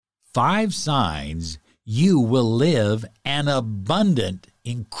5 signs you will live an abundant,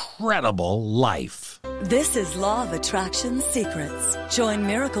 incredible life. This is Law of Attraction Secrets. Join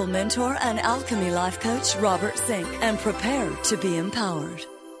Miracle Mentor and Alchemy Life Coach Robert Zink and prepare to be empowered.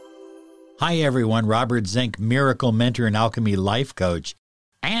 Hi, everyone. Robert Zink, Miracle Mentor and Alchemy Life Coach.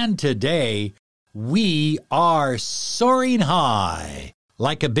 And today, we are soaring high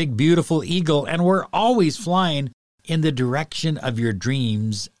like a big, beautiful eagle, and we're always flying in the direction of your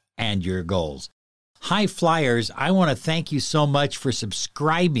dreams and your goals. High flyers, I want to thank you so much for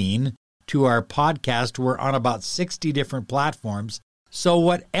subscribing to our podcast. We're on about 60 different platforms. So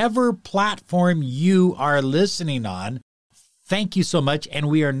whatever platform you are listening on, thank you so much. And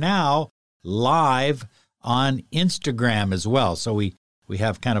we are now live on Instagram as well. So we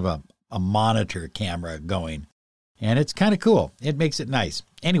have kind of a monitor camera going, and it's kind of cool. It makes it nice.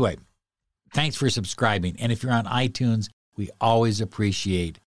 Anyway, thanks for subscribing. And if you're on iTunes, we always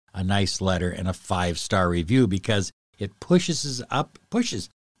appreciate a nice letter and a 5-star review because it pushes us up, I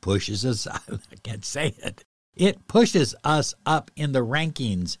can't say it. It pushes us up in the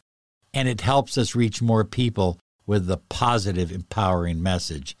rankings, and it helps us reach more people with the positive, empowering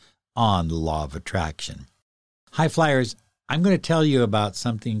message on the law of attraction. High flyers, I'm going to tell you about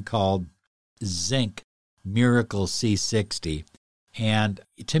something called Zink Miracle C60. And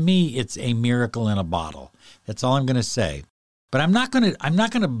to me, it's a miracle in a bottle. That's all I'm going to say. But I'm not going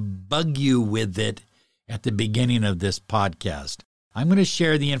to bug you with it at the beginning of this podcast. I'm going to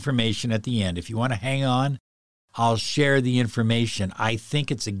share the information at the end. If you want to hang on, I'll share the information. I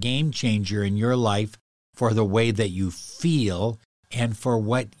think it's a game changer in your life for the way that you feel and for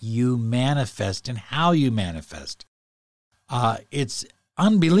what you manifest and how you manifest. It's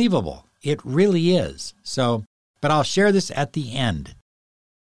unbelievable. It really is. So, but I'll share this at the end.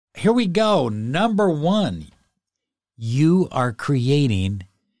 Here we go. Number 1. You are creating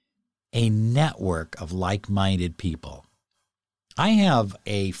a network of like-minded people. I have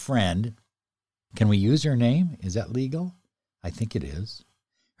a friend. Can we use her name? Is that legal? I think it is.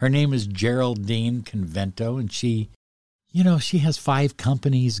 Her name is Geraldine Convento, and she has 5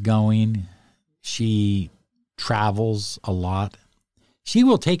 companies going. She travels a lot. She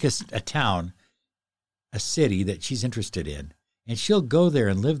will take a town, a city that she's interested in, and she'll go there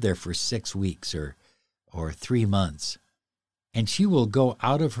and live there for 6 weeks or 3 months. And she will go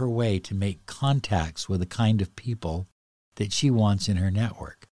out of her way to make contacts with the kind of people that she wants in her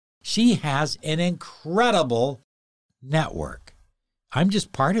network. She has an incredible network. I'm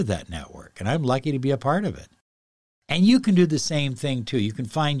just part of that network, and I'm lucky to be a part of it. And you can do the same thing too. You can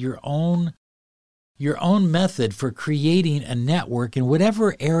find your own method for creating a network in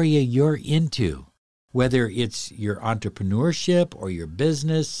whatever area you're into, whether it's your entrepreneurship or your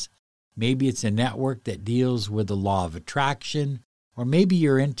business. Maybe it's a network that deals with the law of attraction, or maybe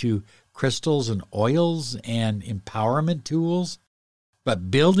you're into crystals and oils and empowerment tools.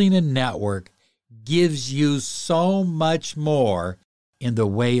 But building a network gives you so much more in the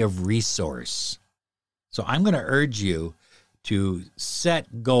way of resource. So I'm going to urge you to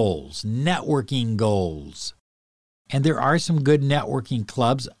set goals, networking goals. And there are some good networking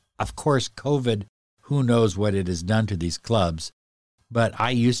clubs. Of course, COVID, who knows what it has done to these clubs. But I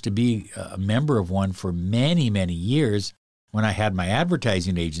used to be a member of one for many, many years when I had my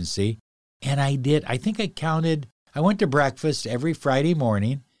advertising agency. And I went to breakfast every Friday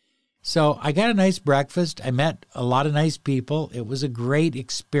morning. So I got a nice breakfast. I met a lot of nice people. It was a great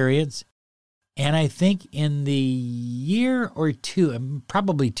experience. And I think in the year or two,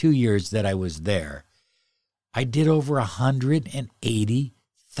 probably 2 years that I was there, I did over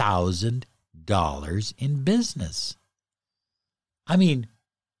 $180,000 in business. I mean,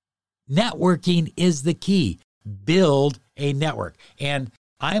 networking is the key. Build a network. And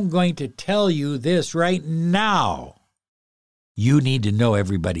I'm going to tell you this right now. You need to know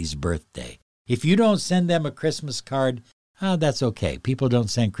everybody's birthday. If you don't send them a Christmas card, that's okay. People don't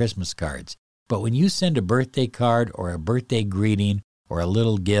send Christmas cards. But when you send a birthday card or a birthday greeting or a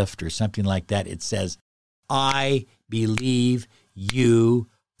little gift or something like that, it says, I believe you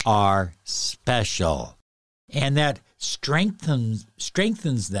are special. And that strengthens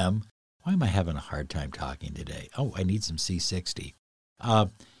them. Why am I having a hard time talking today? Oh, I need some C60.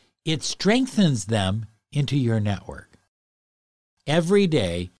 It strengthens them into your network. Every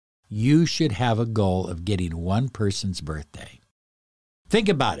day, you should have a goal of getting one person's birthday. Think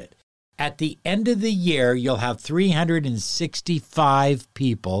about it. At the end of the year, you'll have 365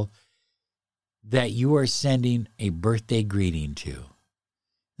 people that you are sending a birthday greeting to.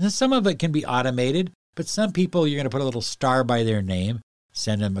 Now, some of it can be automated, but some people you're going to put a little star by their name,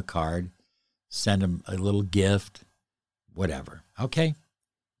 send them a card, send them a little gift, whatever. Okay?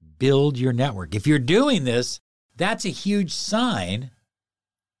 build your network. If you're doing this, that's a huge sign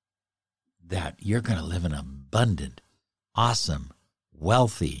that you're going to live an abundant, awesome,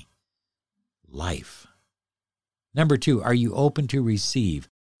 wealthy life. Number 2, are you open to receive?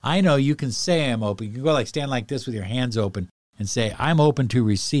 I know you can say I'm open. You can go stand like this with your hands open and say, I'm open to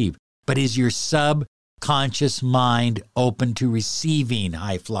receive. But is your subconscious mind open to receiving,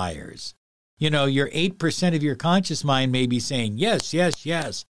 high flyers? Your 8% of your conscious mind may be saying, yes, yes,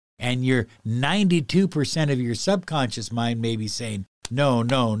 yes. And your 92% of your subconscious mind may be saying, no,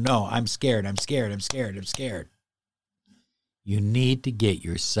 no, no, I'm scared, I'm scared, I'm scared, I'm scared. You need to get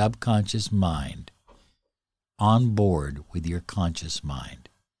your subconscious mind on board with your conscious mind.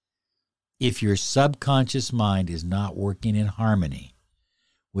 If your subconscious mind is not working in harmony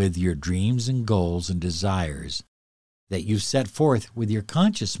with your dreams and goals and desires that you've set forth with your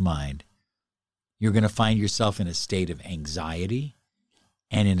conscious mind, you're going to find yourself in a state of anxiety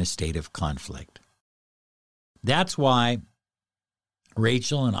and in a state of conflict. That's why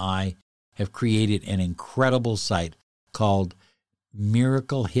Rachel and I have created an incredible site called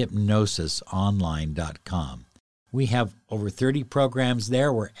miraclehypnosisonline.com. We have over 30 programs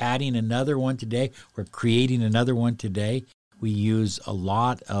there. We're adding another one today. We're creating another one today. We use a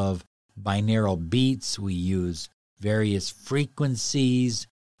lot of binaural beats. We use various frequencies,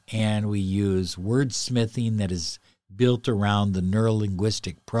 and we use wordsmithing that is built around the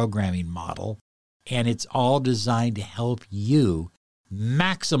neuro-linguistic programming model. And it's all designed to help you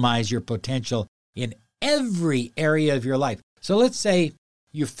maximize your potential in every area of your life. So let's say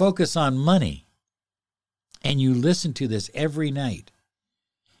you focus on money and you listen to this every night.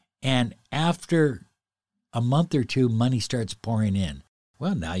 And after a month or two, money starts pouring in.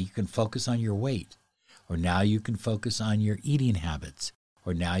 Well, now you can focus on your weight, or now you can focus on your eating habits,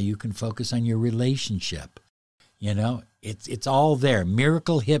 or now you can focus on your relationship. It's all there.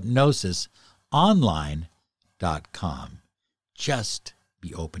 miraclehypnosisonline.com. Just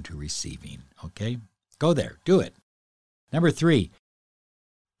be open to receiving, okay? Go there. Do it. Number 3,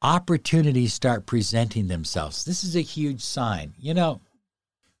 opportunities start presenting themselves. This is a huge sign.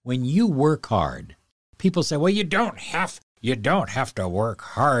 When you work hard, people say, well, you don't have to work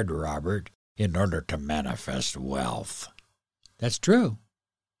hard, Robert, in order to manifest wealth. That's true.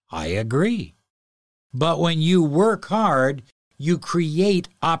 I agree. But when you work hard, you create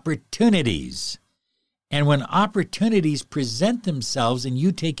opportunities. And when opportunities present themselves and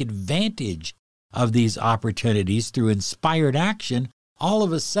you take advantage of these opportunities through inspired action, all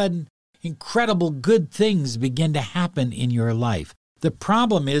of a sudden, incredible good things begin to happen in your life. The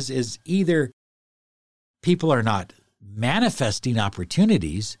problem is either people are not manifesting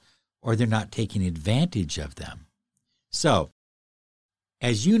opportunities or they're not taking advantage of them. So,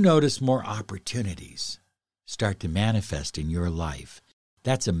 as you notice more opportunities start to manifest in your life,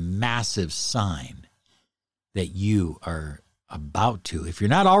 that's a massive sign that you are about to, if you're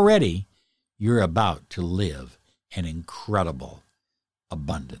not already, you're about to live an incredible,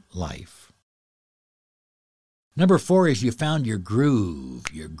 abundant life. Number 4 is you found your groove,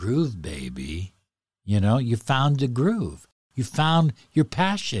 baby. You found the groove. You found your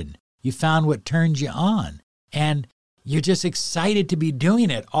passion. You found what turns you on. And you're just excited to be doing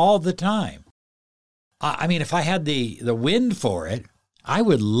it all the time. I mean, if I had the wind for it, I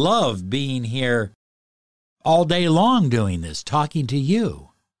would love being here all day long doing this, talking to you.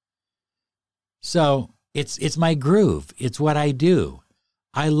 So it's my groove. It's what I do.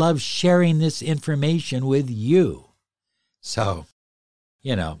 I love sharing this information with you. So,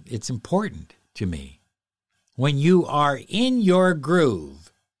 it's important to me. When you are in your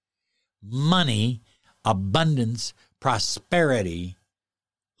groove, money, abundance, prosperity,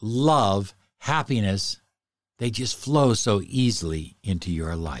 love, happiness, they just flow so easily into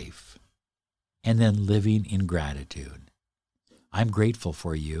your life. And then living in gratitude. I'm grateful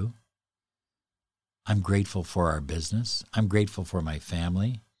for you. I'm grateful for our business. I'm grateful for my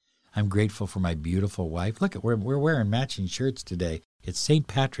family. I'm grateful for my beautiful wife. Look, we're wearing matching shirts today. It's St.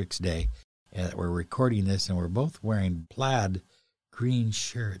 Patrick's Day. We're recording this, and we're both wearing plaid green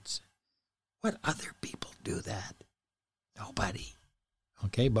shirts. What other people do that? Nobody.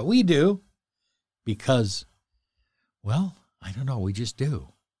 Okay, but we do because, well, I don't know, we just do.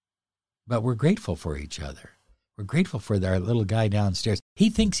 But we're grateful for each other. We're grateful for our little guy downstairs. He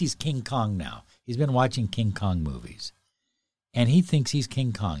thinks he's King Kong now. He's been watching King Kong movies. And he thinks he's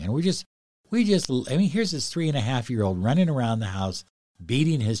King Kong. And here's this 3.5-year-old running around the house,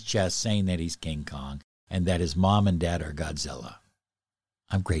 beating his chest, saying that he's King Kong and that his mom and dad are Godzilla.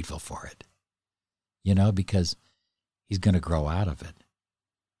 I'm grateful for it. Because he's going to grow out of it.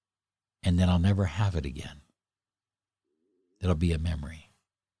 And then I'll never have it again. It'll be a memory.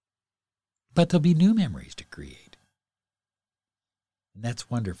 but there'll be new memories to create. And that's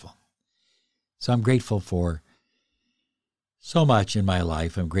wonderful. So I'm grateful for so much in my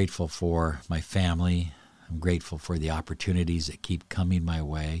life. I'm grateful for my family. I'm grateful for the opportunities that keep coming my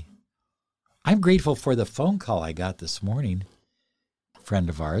way. I'm grateful for the phone call I got this morning. A friend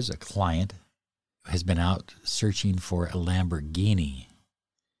of ours, a client, has been out searching for a Lamborghini.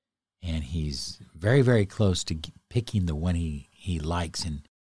 And he's very, very close to picking the one he likes. And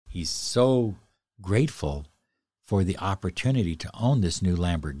he's so grateful for the opportunity to own this new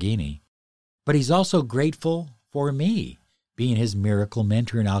Lamborghini. But he's also grateful for me, being his miracle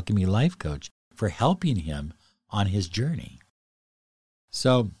mentor and alchemy life coach, for helping him on his journey.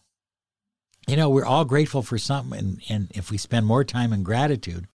 So, we're all grateful for something. And if we spend more time in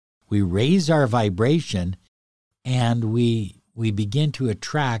gratitude, we raise our vibration and we begin to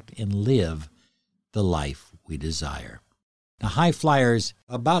attract and live the life we desire. Now, High Flyers,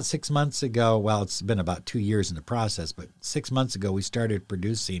 about 6 months ago, well, it's been about 2 years in the process, but 6 months ago, we started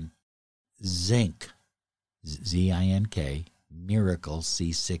producing Zinc, Z-I-N-K, Miracle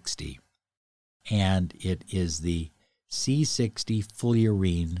C60. And it is the C60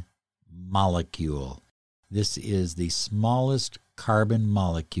 fullerene molecule. This is the smallest carbon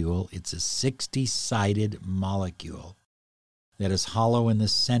molecule. It's a 60-sided molecule that is hollow in the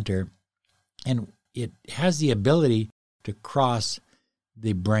center, and it has the ability to cross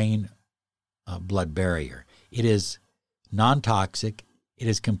the brain-blood barrier. It is non-toxic. It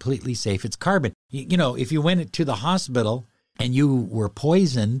is completely safe. It's carbon. If you went to the hospital and you were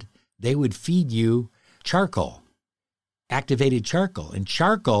poisoned, they would feed you charcoal, activated charcoal. And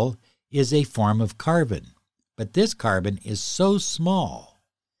charcoal is a form of carbon. But this carbon is so small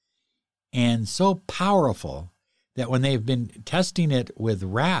and so powerful that when they've been testing it with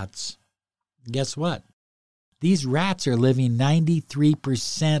rats, guess what? These rats are living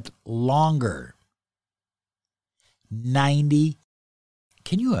 93% longer. 90.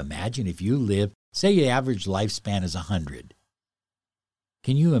 Can you imagine if you live, say your average lifespan is 100.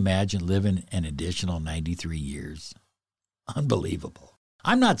 Can you imagine living an additional 93 years? Unbelievable.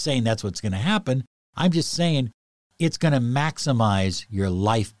 I'm not saying that's what's going to happen. I'm just saying it's going to maximize your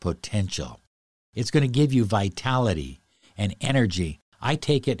life potential. It's going to give you vitality and energy. I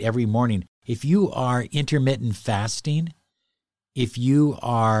take it every morning. If you are intermittent fasting, if you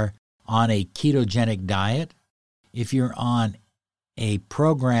are on a ketogenic diet, if you're on a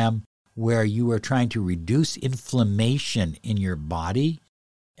program where you are trying to reduce inflammation in your body,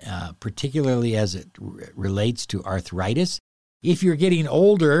 particularly as it relates to arthritis, if you're getting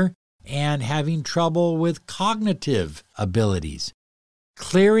older and having trouble with cognitive abilities,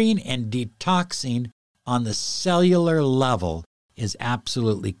 clearing and detoxing on the cellular level is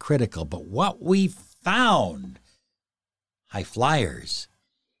absolutely critical. But what we found, High Flyers,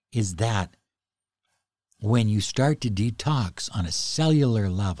 is that when you start to detox on a cellular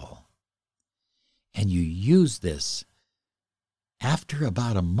level and you use this, after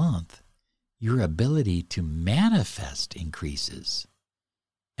about a month, your ability to manifest increases.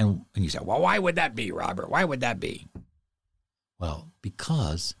 And you say, well, why would that be, Robert? Why would that be? Well,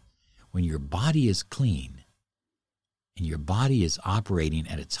 because when your body is clean and your body is operating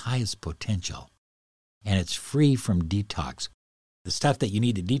at its highest potential and it's free from detox, the stuff that you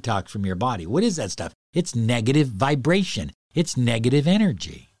need to detox from your body, what is that stuff? It's negative vibration. It's negative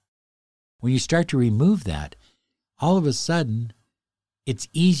energy. When you start to remove that, all of a sudden, it's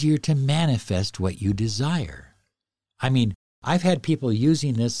easier to manifest what you desire. I mean, I've had people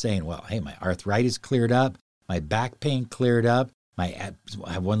using this saying, well, hey, my arthritis cleared up, my back pain cleared up. I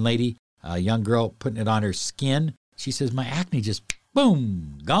have one lady, a young girl, putting it on her skin. She says, my acne just,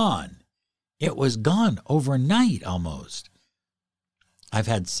 boom, gone. It was gone overnight almost. I've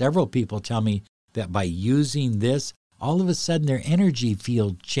had several people tell me that by using this, all of a sudden their energy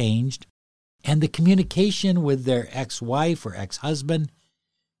field changed and the communication with their ex-wife or ex-husband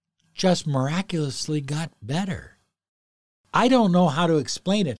just miraculously got better. I don't know how to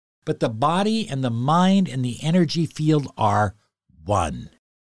explain it, but the body and the mind and the energy field are one.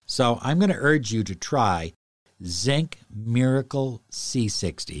 So I'm going to urge you to try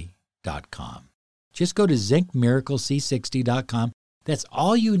zincmiraclec60.com. Just go to zincmiraclec60.com. That's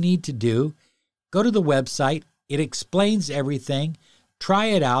all you need to do. Go to the website. It explains everything. Try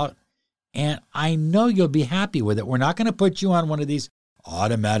it out. And I know you'll be happy with it. We're not going to put you on one of these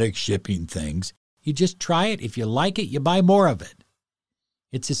automatic shipping things. You just try it. If you like it, you buy more of it.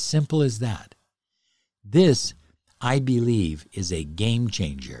 It's as simple as that. This, I believe, is a game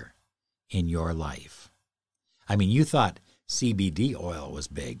changer in your life. I mean, you thought CBD oil was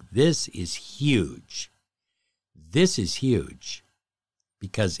big. This is huge. This is huge.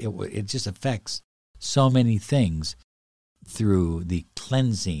 because it just affects so many things through the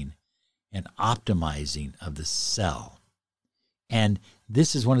cleansing and optimizing of the cell. And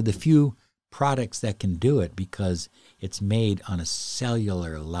this is one of the few products that can do it because it's made on a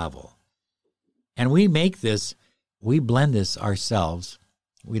cellular level. And we make this, we blend this ourselves.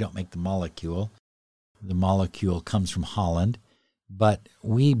 We don't make the molecule. The molecule comes from Holland, but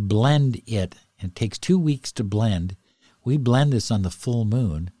we blend it. It takes 2 weeks to blend. We blend this on the full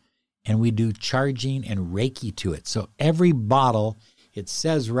moon, and we do charging and Reiki to it. So every bottle, it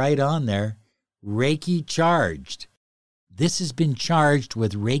says right on there, Reiki charged. This has been charged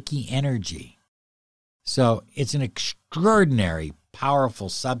with Reiki energy. So it's an extraordinary, powerful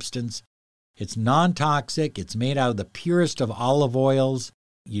substance. It's non-toxic. It's made out of the purest of olive oils.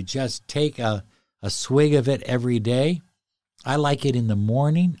 You just take a swig of it every day. I like it in the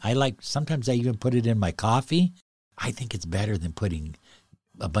morning. Sometimes I even put it in my coffee. I think it's better than putting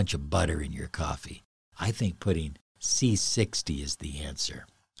a bunch of butter in your coffee. I think putting C60 is the answer,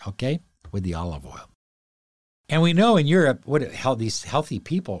 okay, with the olive oil. And we know in Europe, how these healthy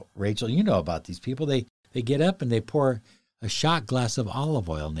people, Rachel, you know about these people, they get up and they pour a shot glass of olive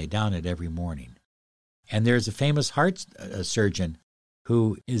oil and they down it every morning. And there's a famous heart surgeon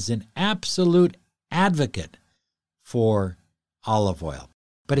who is an absolute advocate for olive oil.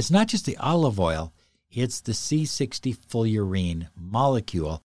 But it's not just the olive oil, it's the C60 fullerene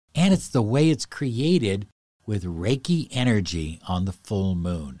molecule, and it's the way it's created with Reiki energy on the full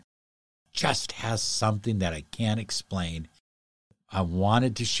moon. Just has something that I can't explain. I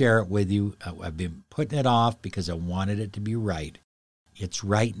wanted to share it with you. I've been putting it off because I wanted it to be right. It's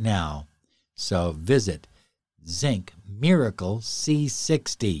right now. So visit Zinc Miracle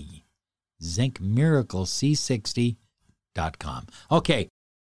C60. ZincMiracleC60.com. Okay,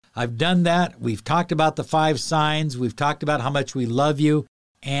 I've done that. We've talked about the 5 signs. We've talked about how much we love you.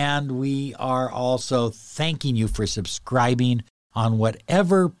 And we are also thanking you for subscribing on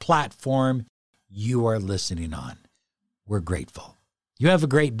whatever platform you are listening on. We're grateful. You have a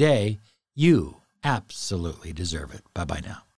great day. You absolutely deserve it. Bye-bye now.